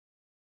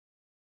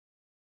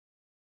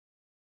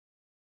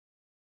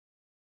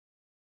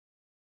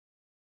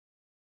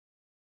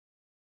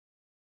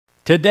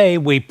Today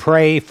we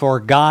pray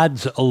for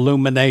God's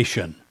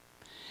illumination.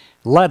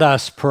 Let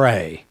us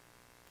pray.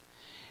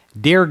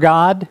 Dear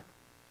God,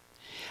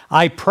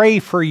 I pray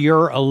for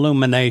your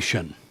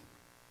illumination.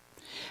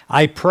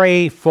 I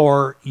pray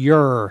for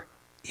your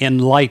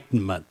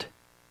enlightenment.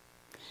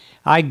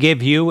 I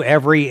give you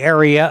every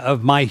area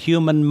of my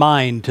human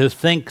mind to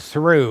think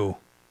through.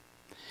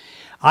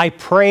 I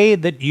pray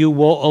that you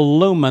will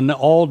illumine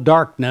all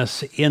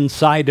darkness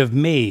inside of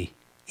me,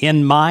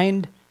 in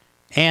mind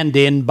and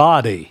in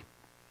body.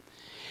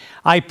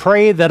 I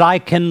pray that I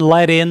can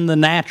let in the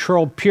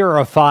natural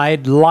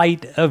purified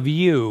light of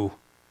you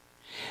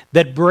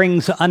that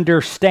brings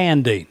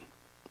understanding,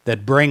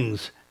 that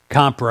brings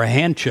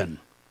comprehension.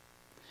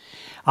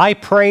 I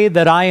pray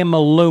that I am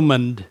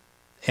illumined,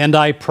 and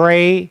I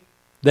pray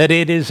that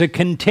it is a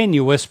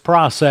continuous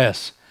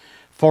process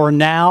for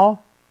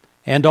now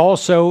and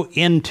also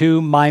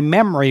into my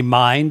memory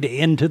mind,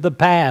 into the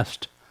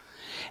past,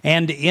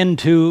 and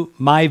into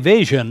my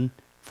vision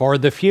for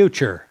the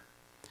future.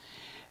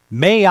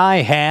 May I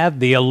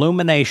have the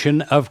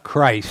illumination of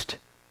Christ.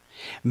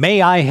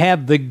 May I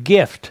have the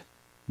gift,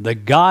 the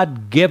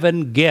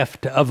God-given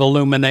gift of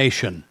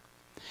illumination.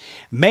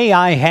 May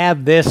I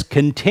have this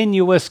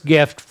continuous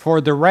gift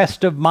for the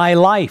rest of my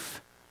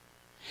life.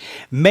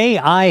 May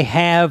I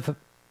have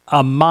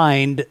a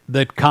mind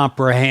that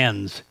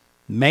comprehends.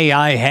 May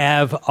I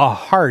have a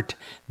heart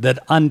that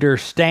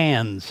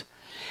understands.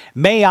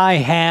 May I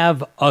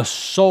have a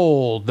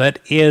soul that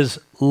is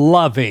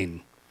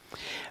loving.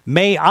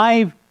 May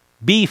I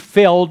be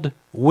filled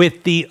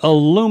with the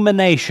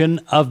illumination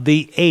of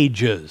the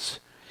ages.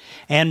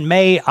 And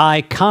may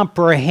I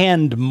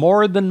comprehend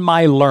more than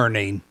my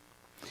learning,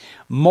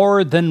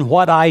 more than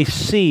what I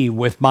see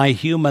with my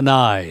human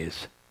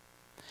eyes.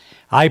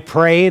 I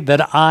pray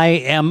that I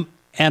am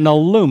an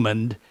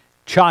illumined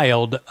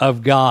child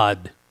of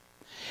God.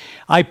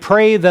 I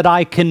pray that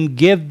I can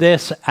give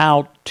this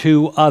out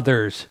to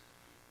others,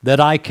 that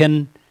I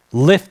can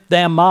lift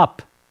them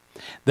up,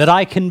 that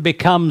I can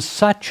become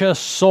such a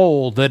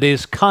soul that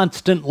is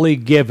constantly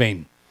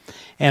giving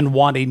and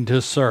wanting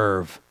to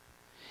serve.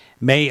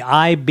 May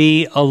I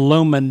be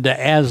illumined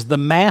as the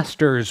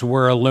masters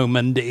were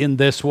illumined in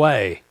this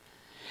way.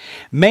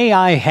 May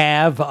I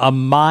have a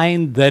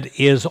mind that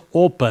is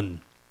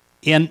open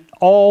in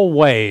all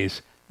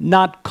ways,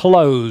 not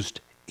closed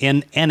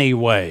in any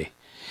way.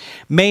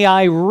 May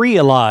I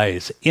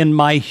realize in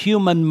my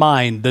human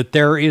mind that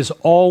there is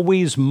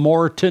always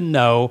more to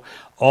know,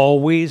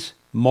 always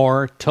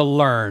more to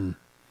learn.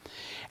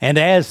 And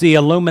as the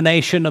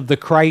illumination of the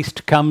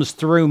Christ comes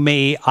through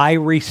me, I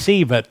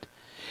receive it.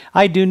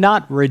 I do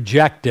not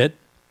reject it.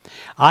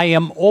 I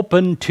am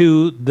open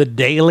to the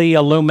daily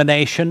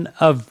illumination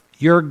of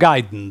your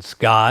guidance,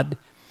 God,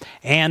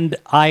 and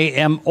I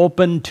am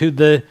open to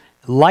the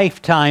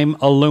lifetime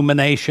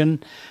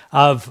illumination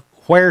of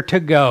where to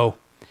go,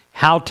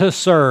 how to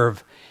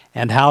serve,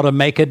 and how to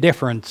make a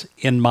difference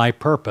in my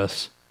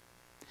purpose.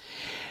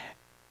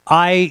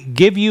 I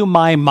give you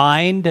my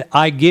mind,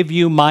 I give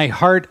you my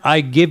heart,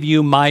 I give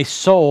you my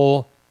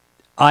soul.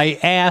 I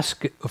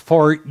ask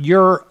for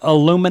your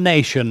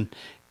illumination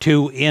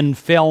to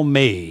infill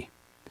me.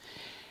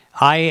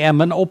 I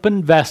am an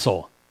open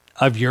vessel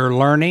of your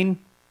learning,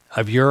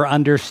 of your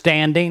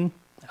understanding,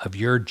 of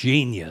your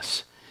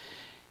genius.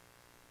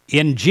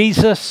 In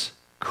Jesus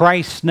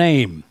Christ's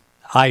name,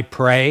 I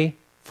pray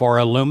for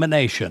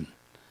illumination.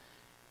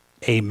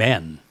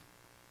 Amen.